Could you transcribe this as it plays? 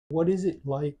What is it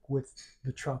like with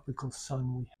the tropical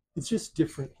sun we have? It's just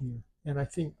different here. And I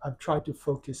think I've tried to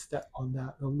focus that on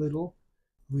that a little,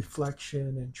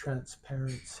 reflection and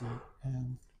transparency,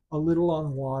 and a little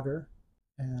on water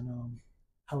and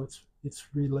how it's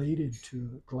related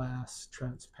to glass,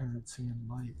 transparency, and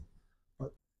light.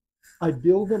 But I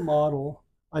build a model,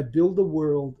 I build a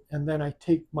world, and then I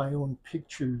take my own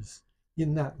pictures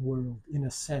in that world, in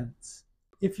a sense.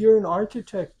 If you're an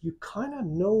architect, you kind of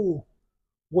know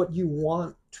what you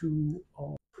want to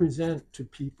present to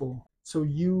people. So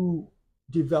you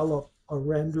develop a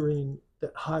rendering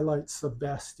that highlights the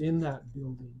best in that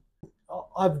building.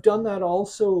 I've done that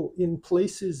also in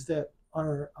places that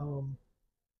are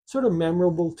sort of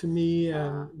memorable to me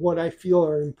and what I feel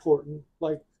are important,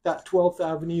 like that 12th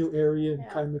Avenue area in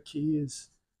Kaimaki is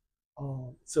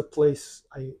it's a place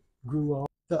I grew up.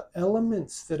 The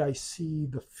elements that I see,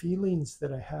 the feelings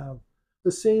that I have,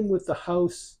 the same with the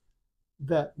house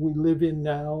that we live in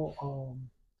now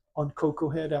on Cocoa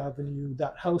Head Avenue.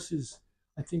 That house is,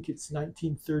 I think it's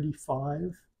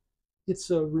 1935. It's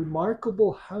a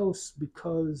remarkable house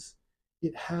because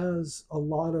it has a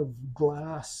lot of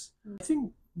glass. I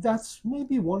think that's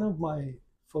maybe one of my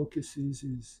focuses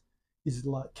is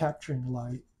light, capturing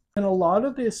light. And a lot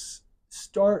of this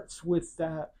starts with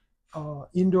that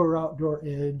indoor-outdoor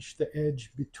edge, the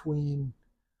edge between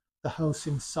the house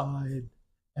inside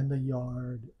and the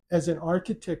yard. As an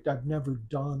architect, I've never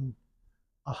done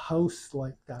a house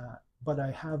like that, but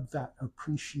I have that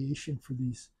appreciation for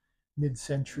these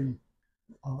mid-century,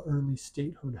 early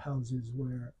statehood houses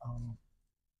where,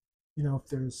 if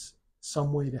there's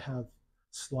some way to have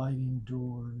sliding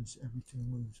doors, everything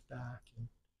moves back, and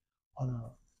on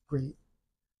a great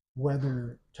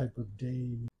weather type of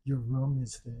day, your room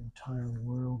is the entire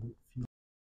world. It feels